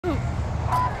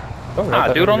Oh,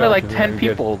 Nah, dude, only like 10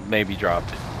 people maybe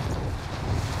dropped.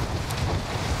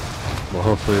 Well,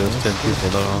 hopefully those 10 people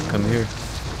don't all come here.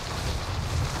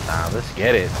 Nah, let's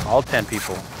get it. All 10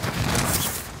 people.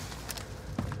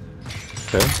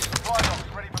 Okay.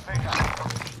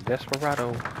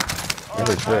 Desperado. What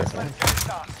is this?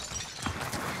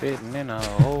 Sitting in a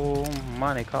old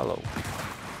Monte Carlo.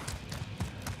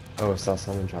 Oh, I saw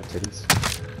someone drop titties.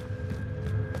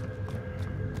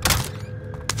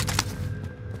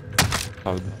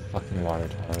 Oh, the fucking water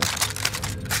tower.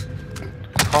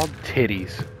 Called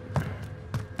titties.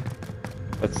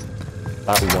 That's...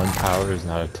 That one tower is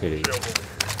not a titty.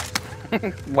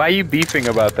 Why are you beefing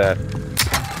about that?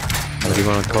 What do you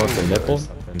want to call it? The nipple?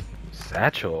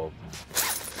 Satchel.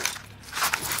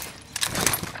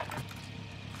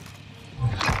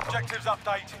 Objectives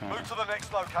updated. Move to the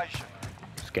next location.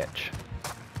 Sketch.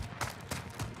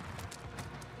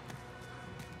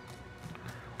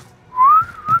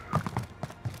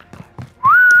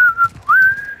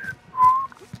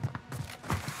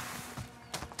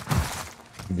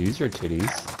 These are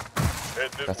titties.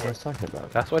 That's what I was talking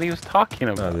about. That's what he was talking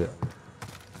No, about.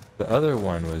 the other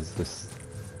one was this...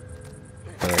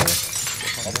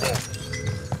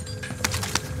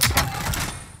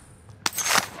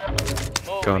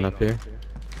 Going up here?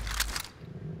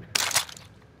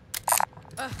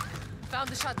 Found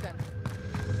the shotgun.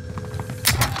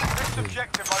 Next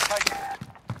objective located.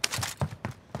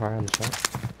 Fire on the shot.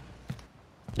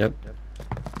 Yep.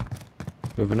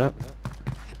 Moving up.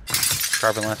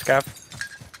 Carbon last scav.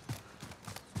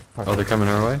 Oh, they're coming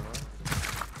our way?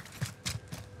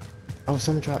 Oh,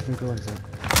 someone dropped from Gulag Zone.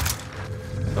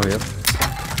 Oh, yep.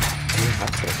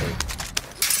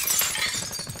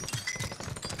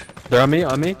 They're on me,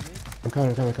 on me. I'm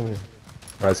coming. Alright,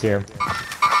 I see him.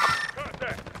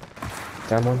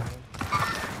 Down one.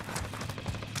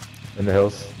 In the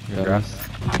hills. In the grass.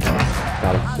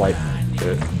 Got him. White.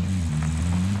 Good.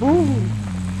 Woo!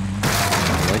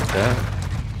 I like that.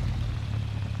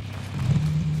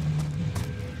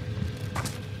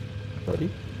 Buddy?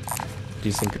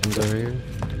 Decent guns over here.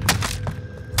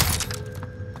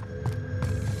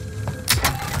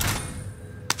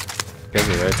 You guys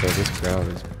are right though, this crowd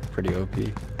is pretty OP.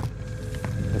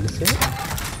 Let me see it.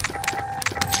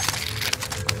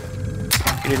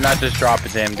 You did not just drop it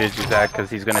to him, did you, Zach? Because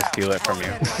he's gonna steal it from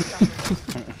you.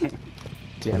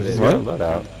 Damn, this What? is a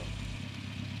loadout.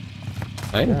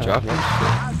 I didn't Yeah, drop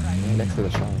yeah. this Next to the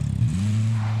shot.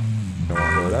 Don't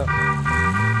want to load up.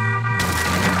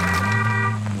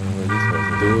 Where these guys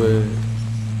shit. are. Do it.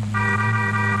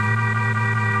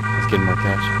 Let's get more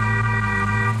cash.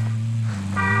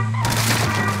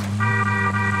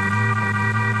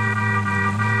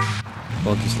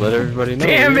 Well, just let everybody know.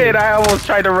 Damn it! I almost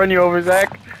tried to run you over,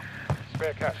 Zach.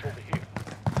 Spare cash over here.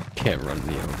 Can't run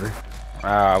me over.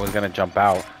 I was gonna jump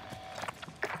out.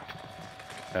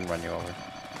 Then run you over.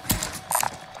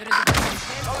 There is a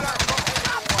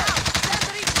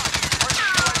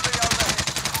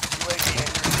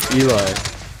Eli.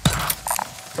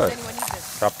 Does anyone need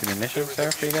this? Drop the munitions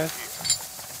there for you guys.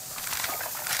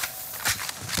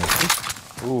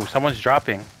 Ooh, someone's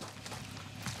dropping.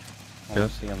 I don't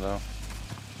Yep. see him though.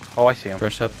 Oh, I see him.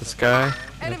 Brush up the sky.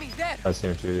 Enemy there. I see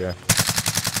him too, yeah.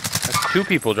 There's 2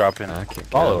 people dropping. I can't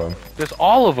Follow him. There's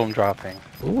all of them dropping.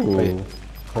 Ooh. Wait.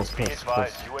 Close.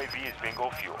 UAV is bingo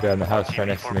fuel. Yeah, in the house right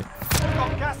next to me.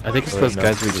 I think it's Wait, those no.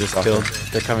 guys we just killed.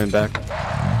 They're coming back. I'll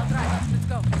try. Let's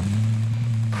go.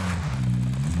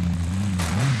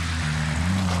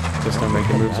 Just not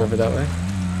making moves over that way.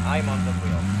 I'm on the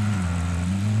wheel.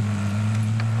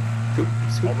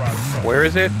 Where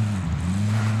is it?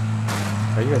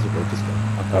 Oh, you guys are both just going.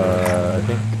 I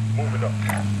think. Move it up.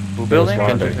 Blue building? Most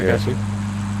wanted, Kendrick, I yeah. got you.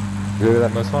 Look at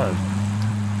that most wanted.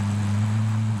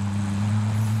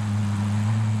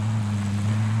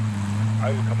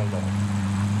 I will come along.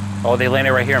 Oh, they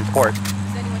landed right here in port. Does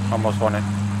anyone need Almost on it.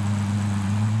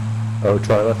 Oh,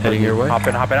 try left. Heading your way.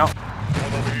 Hopping out.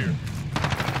 One over here.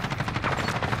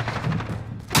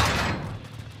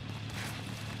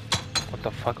 What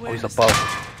the fuck? Oh, Where he's is- above.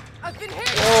 I've been hit.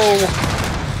 Whoa!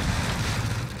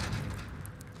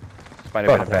 This might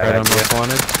have been a bad Right on idea. most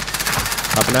wanted.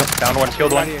 Hopping up. Down one,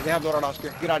 killed one. They have Laura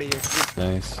Oscar. Get out of here.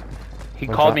 Nice. He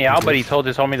What's called that? me out, but he told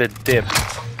his homie to dip.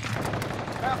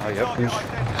 Oh, yep.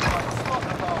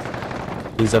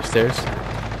 He's upstairs.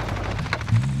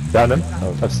 Down him.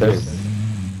 Oh, upstairs.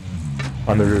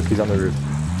 On the roof. He's on the roof.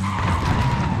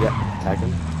 Yeah, tag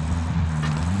him.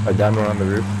 Down one on the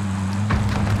roof.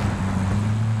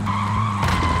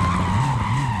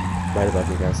 Right above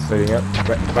you guys. Leading up.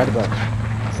 Right above.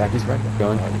 Saki's right above.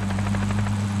 Going.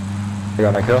 You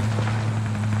got my kill?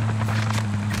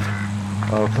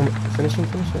 Oh, come on. Finish him. I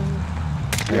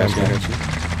got you.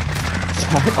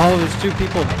 Oh, there's two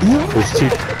people. There's two.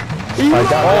 I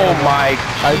got Oh my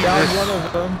I got Jesus. one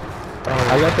of them. I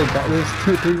got the guy. There's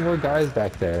 3 more guys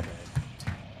back there.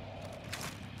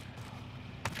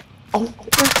 Oh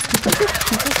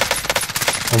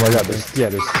my god, there's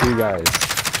 3 guys.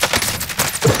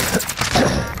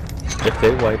 If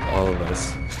they wipe all of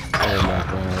us, oh my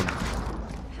god.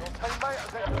 Your teammate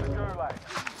has entered the gulag.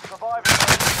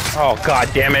 Surviving. Oh god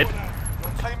damn it.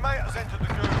 Your teammate has entered the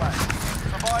gulag.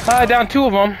 Surviving. Down 2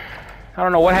 of them. I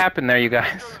don't know what happened there, you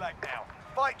guys. Gulag now.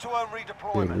 Fight to earn Dude,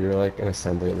 redeployment. we were like an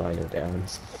assembly line of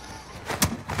downs.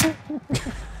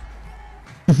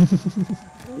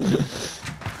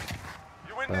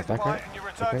 You win this back fight right. and you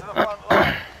return to the Back front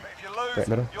line. But if you lose, Right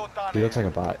middle. you're done. He looks like a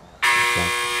bot.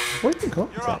 Where'd you go?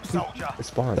 You're up, soldier. It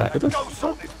spawned. Go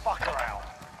sort this fucker out.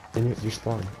 Then you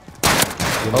spawned.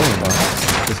 Oh no.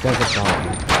 This guy's a spawn.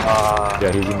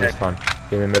 Yeah, he's in your spawn.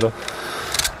 Get in the middle.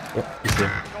 Yep, he's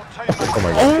here. Your teammate. Oh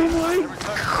my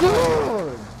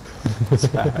god.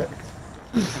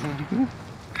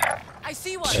 I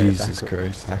see one. Jesus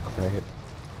Christ. Back right.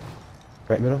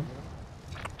 Right middle.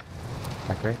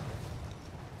 Back right.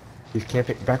 He's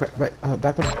camping. Back right.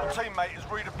 Back one. Your teammate is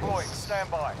redeploying. Stand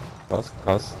by. Close.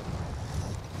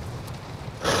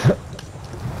 I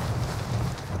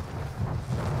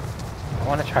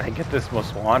want to try to get this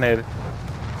most wanted.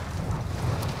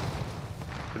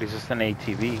 But he's just an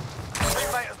ATV. Your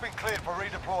teammate has been cleared for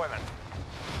redeployment.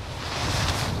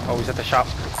 Oh, he's at the shop.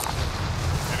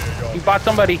 He bought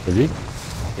somebody. Is he?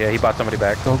 Yeah, he bought somebody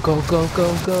back. Go.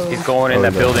 He's going in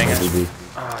that no, building. no, DB.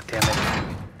 Oh, damn it.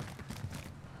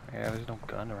 Yeah, there's no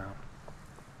gun around.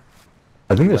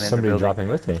 I think Went in there's the somebody building. dropping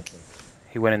with me.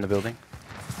 He went in the building.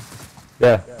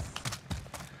 Yeah.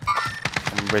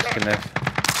 I'm risking this.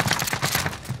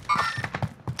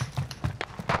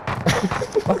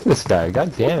 Fuck this guy.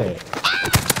 God damn it.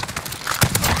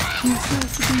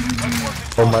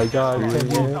 Oh my god.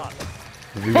 Really?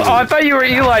 Oh, I thought you were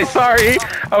Eli. Sorry.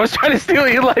 I was trying to steal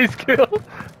Eli's kill.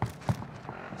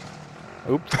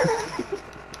 Oops.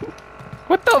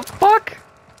 What the fuck?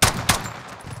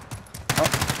 Oh,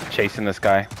 chasing this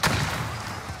guy.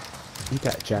 You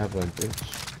got javelin, bitch.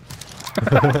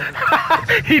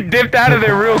 He dipped out of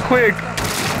there real quick.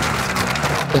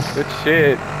 Good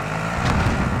shit.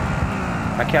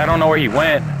 I don't know where he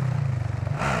went.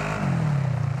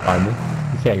 Find me.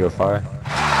 You can't go far.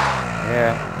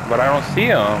 Yeah, but I don't see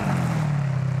him.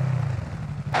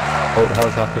 Oh,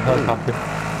 helicopter.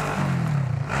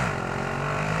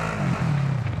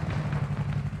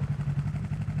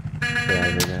 Yeah, I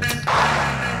know that.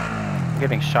 I'm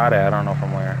getting shot at. I don't know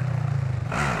from where.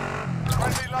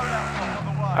 Friendly loadout stock on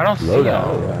the way. I don't see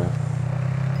Loadout. him. Yeah.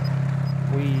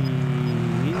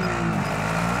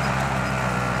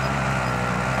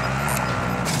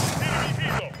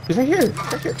 He's right here.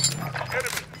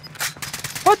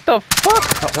 What the fuck?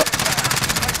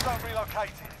 Safe zone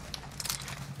relocated.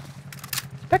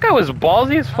 That guy was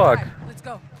ballsy as fuck. Alright, let's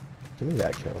go. Give me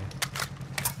that kill.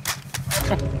 Let's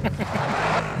go.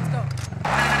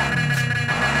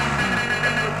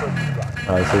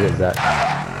 Alright, so there's that.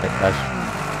 Like, Ash.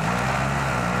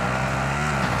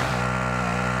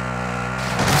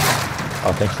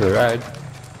 Oh, thanks for the ride.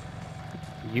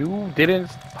 You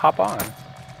didn't hop on.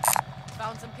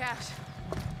 Found some cash.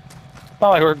 It's not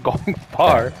like we're going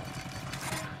far.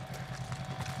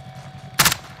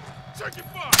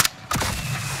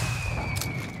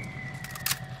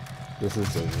 This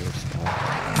is the worst spot.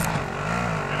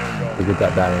 We get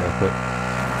that battery real quick.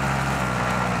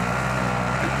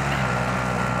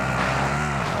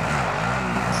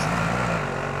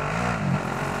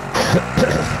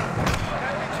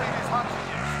 Enemy team is hunting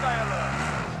you. Stay alert.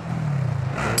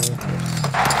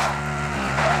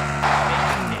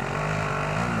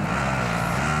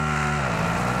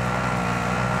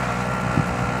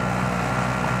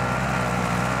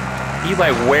 Eli,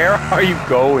 where are you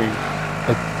going?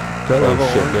 Oh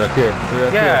shit, they're up here. They're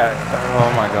up Yeah.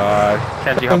 Oh my god.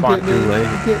 Can't you hop on? Get me.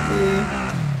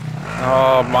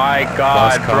 Oh my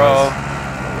god, Lost bro. cause.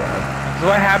 This is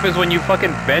what happens when you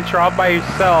fucking venture off by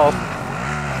yourself.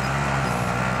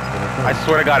 I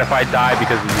swear to god, if I die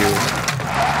because of you,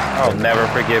 I'll never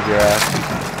forgive your ass.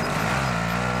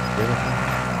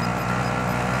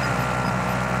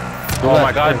 Oh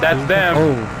my god, that's them.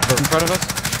 Oh, in front of us?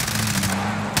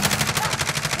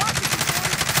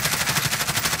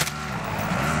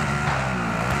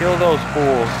 Kill those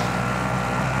fools.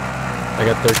 I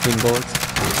got 13 bullets.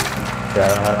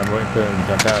 Yeah, I'm waiting for them to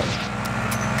jump out.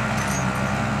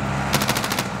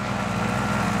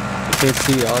 I can't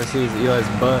see, all I see is Eli's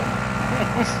butt.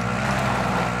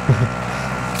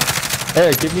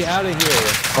 Hey, get me out of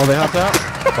here! Oh, they hopped out?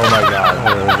 Oh my god.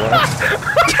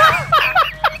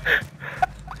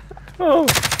 Oh,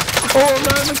 Oh, I'm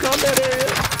not in the combat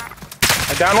area!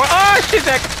 I down one. Oh shit,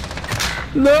 Zach!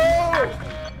 No!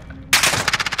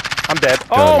 I'm dead.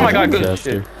 Oh my god, good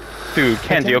Disaster. shit. Dude,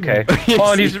 Kenzie, okay.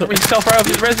 Oh, and he's self-right,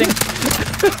 he's resing.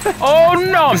 Oh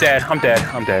no, I'm dead. I'm dead.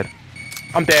 I'm dead.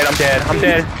 I'm dead. I'm dead. I'm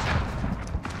dead.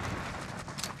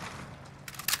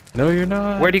 No, you're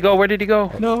not. Where'd he go? Where did he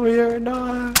go? No, you're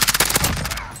not.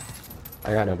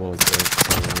 I got no bullets.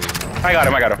 I got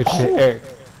him. I got him. Good shit, Eric.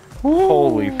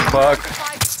 Holy fuck.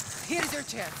 Here's your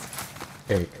chance.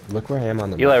 Eric, look where I am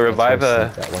on the Eli, map. revive,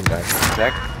 That's where I sent that one guy.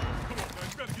 Zach?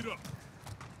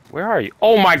 Where are you?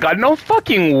 Oh my god, no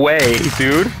fucking way,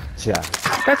 dude. Yeah.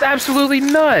 That's absolutely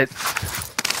nuts.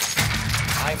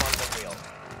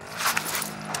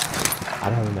 I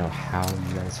don't know how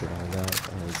you guys survived that.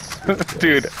 That was ridiculous.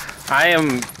 Dude, I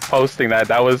am posting that.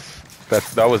 That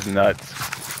was nuts.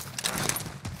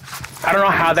 I don't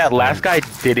know how that last guy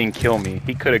didn't kill me.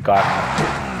 He could have got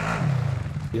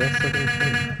me. Yeah, so they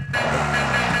should.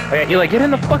 Oh yeah, Eli, get in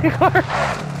the fucking car.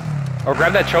 Or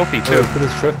grab that trophy too. Put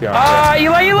his trophy on. Ah,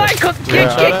 Eli,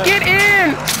 get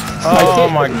in! Oh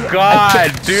my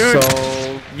god, dude.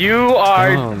 So You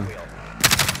are.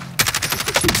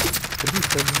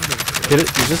 Hit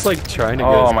it. You're just like trying to get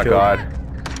Oh us my killed. god.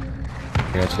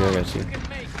 I got you. I got you.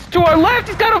 To our left,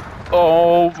 he's got a.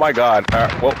 Oh my god.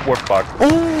 Well, we're fucked.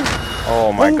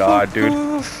 Oh my god, dude.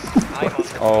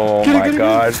 Oh my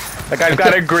god. That guy's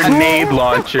got a grenade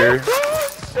launcher.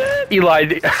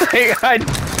 Eli,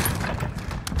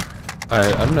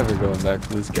 Alright, I'm never going back to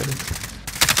this guy.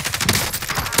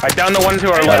 I downed the one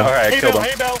to our left. Alright, I killed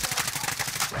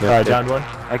him. Alright, down one.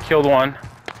 I killed one.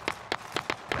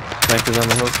 Snipers on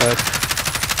the hillside.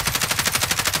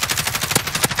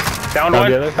 Down Down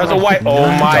one. the other? That's a white. Oh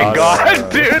my Nice.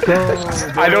 god, dude.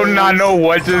 I do not know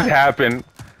what just happened.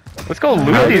 Let's go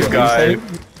loot these guys.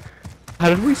 How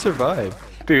did we survive?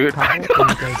 Dude, I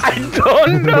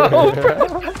don't know,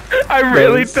 bro. I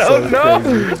really don't know.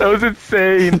 That was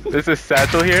insane. There's a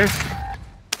satchel here.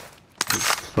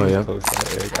 Oh yeah. Post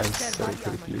that, Eric. I'm so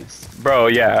confused. Bro,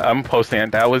 yeah, I'm posting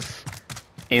it. That was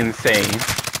insane.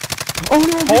 Oh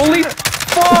no! Holy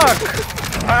fuck!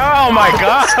 Oh my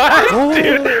god!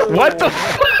 Dude, what the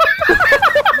fuck?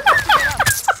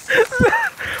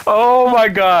 Oh my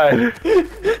god.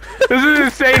 This is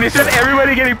insane. It's just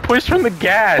everybody getting pushed from the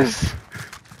gas.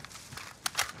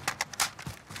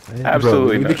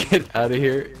 Absolutely Bro, we need not. to get out of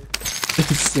here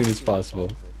as soon as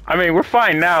possible. I mean, we're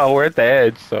fine now. We're at the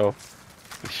edge, so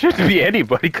there shouldn't be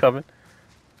anybody coming.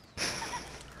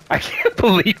 I can't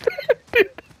believe that,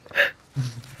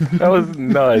 dude. That was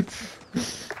nuts.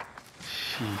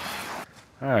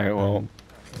 Alright, well,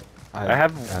 I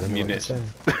have don't know what to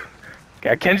munitions. say.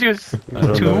 Okay, Kenji was I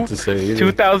don't know what to say either.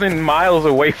 2,000 miles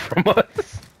away from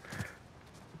us.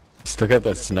 Still got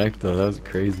that snipe though. That was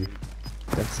crazy.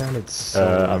 That sounded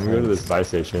so. I'm going to this buy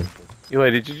station.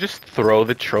 Eli, did you just throw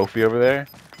the trophy over there?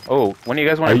 Oh, when do you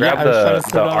guys want to Yeah, grab I was trying to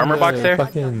the put on armor box the there?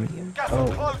 Fucking... Gas is Oh,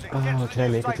 closing. can I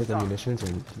make it to the munitions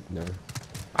or no?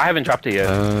 I haven't dropped it yet,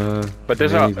 but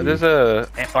there's maybe. a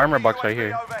armor box right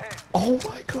here. Overhead. Oh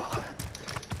my god.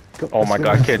 Oh my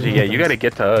god, Kenji, yeah, you gotta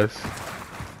get to us.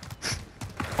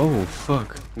 Oh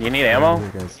fuck. You need ammo?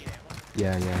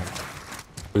 Yeah, yeah.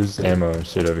 There's ammo and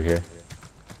shit over here.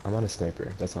 I'm on a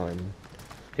sniper. That's all I need.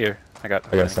 Here, I got.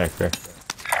 I got a sniper.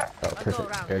 Oh, perfect.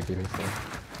 around. Eric, give me some.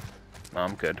 No,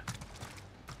 I'm good.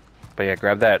 But yeah,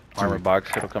 grab that armor box.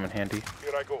 It'll come in handy.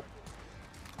 Here I go.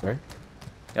 Where?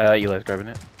 Eli's grabbing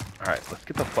it. Alright, let's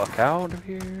get the fuck out of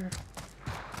here.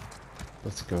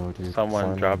 Let's go, dude. Someone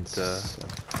Farming dropped,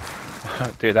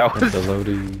 stuff. Dude, that was... The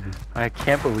loading. I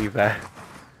can't believe that.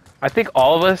 I think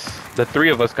all of us, the three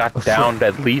of us, got downed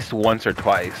at least once or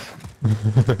twice.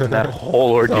 In that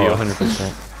whole ordeal. Oh,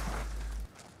 100%.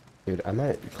 Dude, I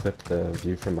might clip the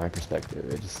view from my perspective.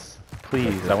 It just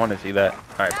Please, I want to see that.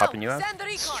 Alright, popping you out? Send the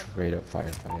recon. straight up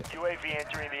firefight. UAV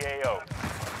entering the AO.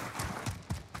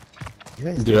 You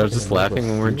guys Dude, I was didn't just know laughing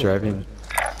when we're what driving.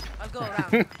 I'll go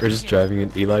around. We're just driving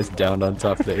and Eli's down on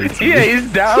top of the AT. Yeah,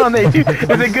 he's down on the AT.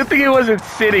 It's a good thing he wasn't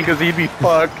sitting, because he'd be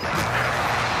fucked.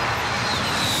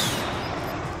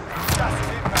 Gas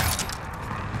is inbound.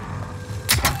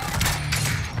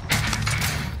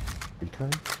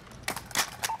 recon?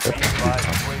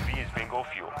 UAV is bingo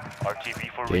fuel.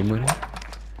 RTB for Game winner?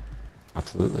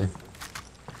 Absolutely.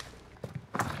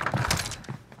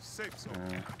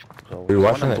 So We were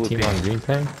watching one that blue team ping. on green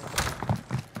thing.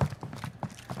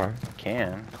 Car?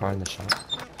 Can. Car in the shop.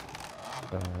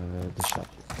 The shop.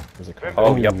 There's a car.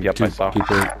 Oh, yep, I Two saw.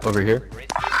 people over here. Receive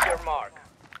your mark.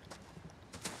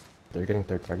 They're getting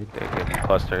third party. They're getting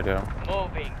clustered, yeah.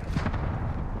 Moving.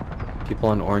 People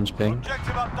on orange ping.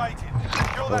 Objective updated.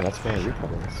 Secure Oh, that that's where position.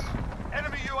 recon is.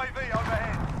 Enemy UAV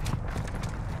overhead.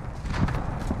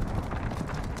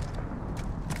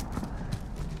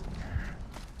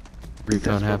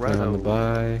 Recon happening on the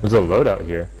buy. There's a loadout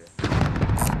here.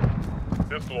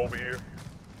 Pistol over here.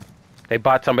 They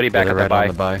bought somebody back Yeah, at they're the right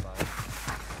on buy. the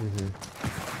buy.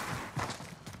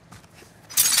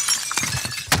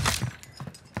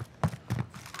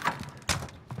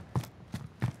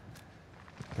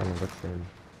 Trying to look for him.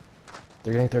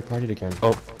 They're getting third party again.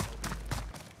 Oh,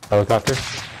 Helicopter.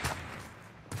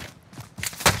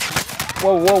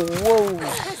 Whoa, whoa, whoa!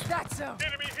 Is that so?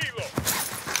 Enemy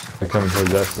helo. They're coming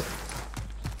towards us.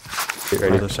 Get where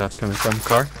are ready. the shots coming from?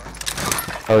 Car?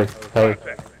 Heli. Heli.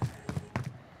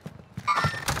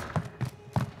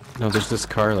 No, there's this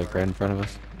car like right in front of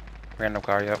us. Random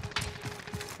car, yep.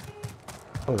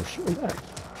 Oh, they're shooting back.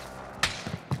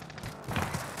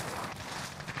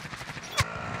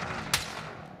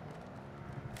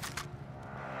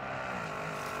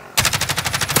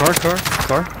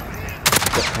 Car.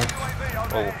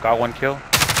 Oh, got one kill.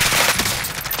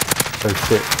 Oh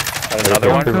shit. Another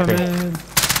one. Coming.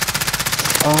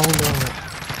 Oh no.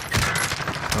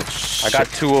 Oh shit. I got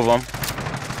two of them.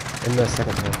 In the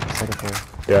second floor. Second floor.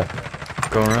 Yeah.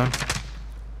 Going around.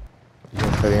 You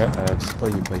guys Setting up. just play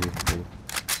you.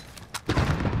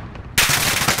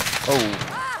 Oh.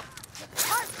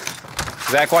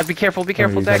 Zach, watch, be careful,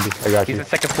 Zombie, Zach. zombie. I got He's you. the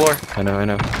second floor. I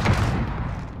know.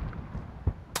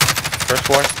 First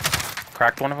floor.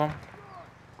 Cracked one of them.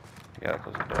 Yeah,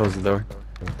 close the door. Close the door.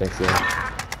 Oh, thanks,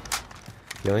 yeah.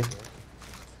 Healing?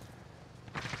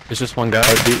 There's just one guy.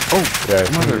 Oh, yeah,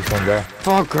 mother- there's one guy.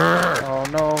 Fucker! Oh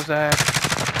no, Zach.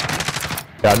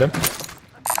 Got him.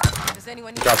 Does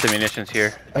anyone need Drop the munitions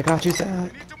here. I got you,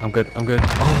 Zach. I'm good. Oh, good.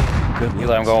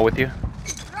 Eli, I'm going with you.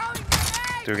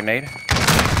 throwing grenade? Do a grenade.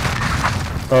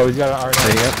 Oh, he's got an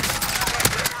Ready R9. up.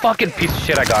 Fucking piece of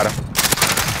shit, I got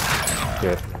him.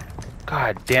 Good.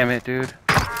 God damn it, dude.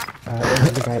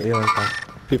 There's the guy Eli.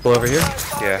 People over here.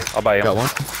 Yeah, I'll buy you. Got one.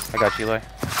 I got you, Eli.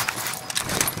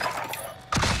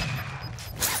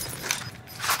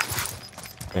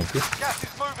 Thank you. Gas is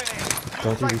moving in.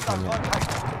 Don't do Safe recon zone yet.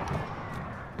 located.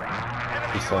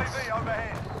 Enemy sus. UAV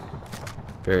overhead.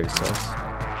 Very sus.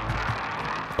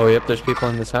 Oh, yep. There's people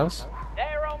in this house.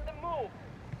 They're on the move.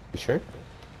 You sure?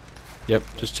 Yep.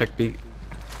 Just check beat.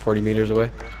 40 meters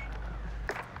away.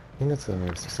 I think that's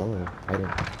a solo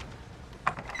item.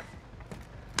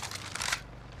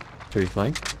 To be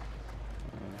flank.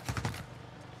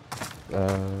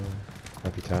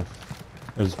 Might be tough.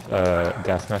 There's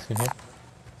gas mask in here.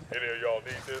 Any of y'all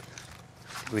need this?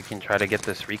 We can try to get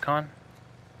this recon.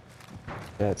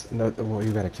 Yeah, it's no. Well,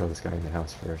 you gotta kill this guy in the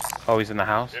house first. Oh, he's in the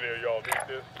house. Any of y'all need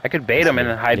this? I could bait him and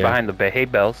then hide Yeah. behind the hay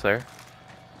bales there.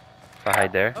 If I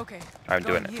hide there. Okay. I'm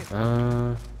doing going it.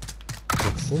 here.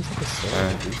 It seems like a solo.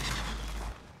 Alright.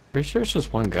 Pretty sure it's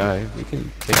just one guy. We can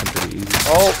take him pretty easy.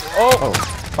 Oh!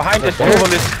 Behind us, two of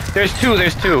them.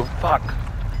 There's two. Fuck.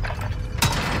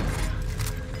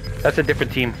 That's a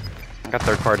different team. I got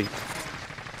third party.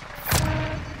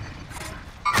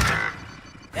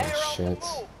 They're on the Shit.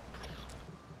 move.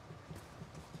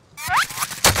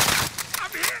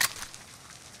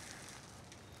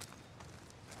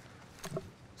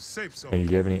 Safe Hey, zone. do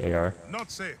you have any AR?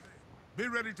 Not safe. Be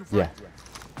ready to fight.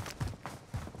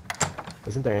 Yeah.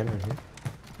 Isn't there ammo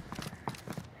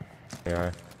here?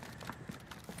 AR.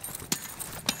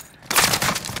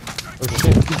 Oh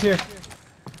shit, he's here.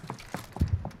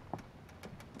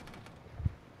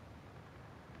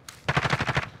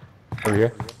 Over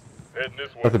here. Heading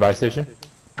this way. At the buy station.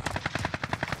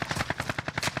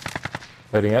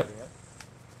 Loading up.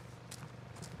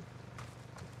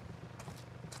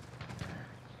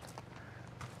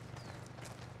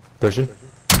 Pushing.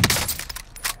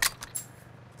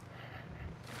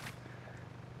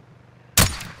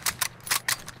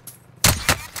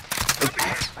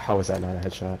 How was that not a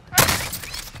headshot?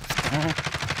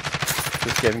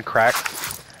 Just getting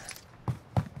cracked.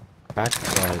 Back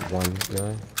one,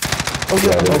 really? Oh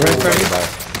yeah,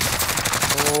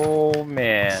 Oh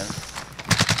man.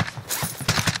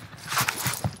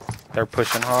 They're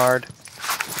pushing hard.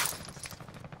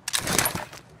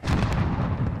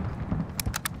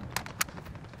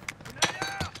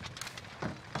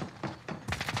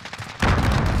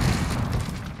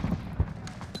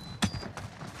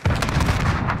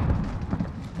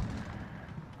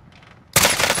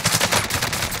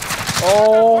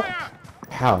 Oh!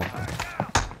 How?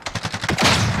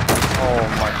 Oh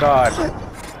my god.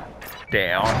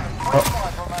 Down.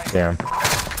 Damn.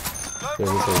 There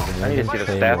was a I need to see the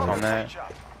thing stats where- on that.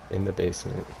 In the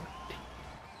basement.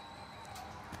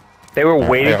 They were I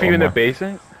waiting got for you one in the more.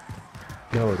 basement?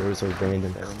 No, there was a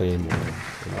random claymore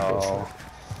in the Oh. basement.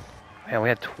 Man, we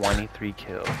had 23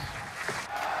 kills.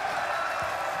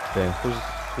 Yeah.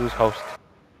 Who's hosting?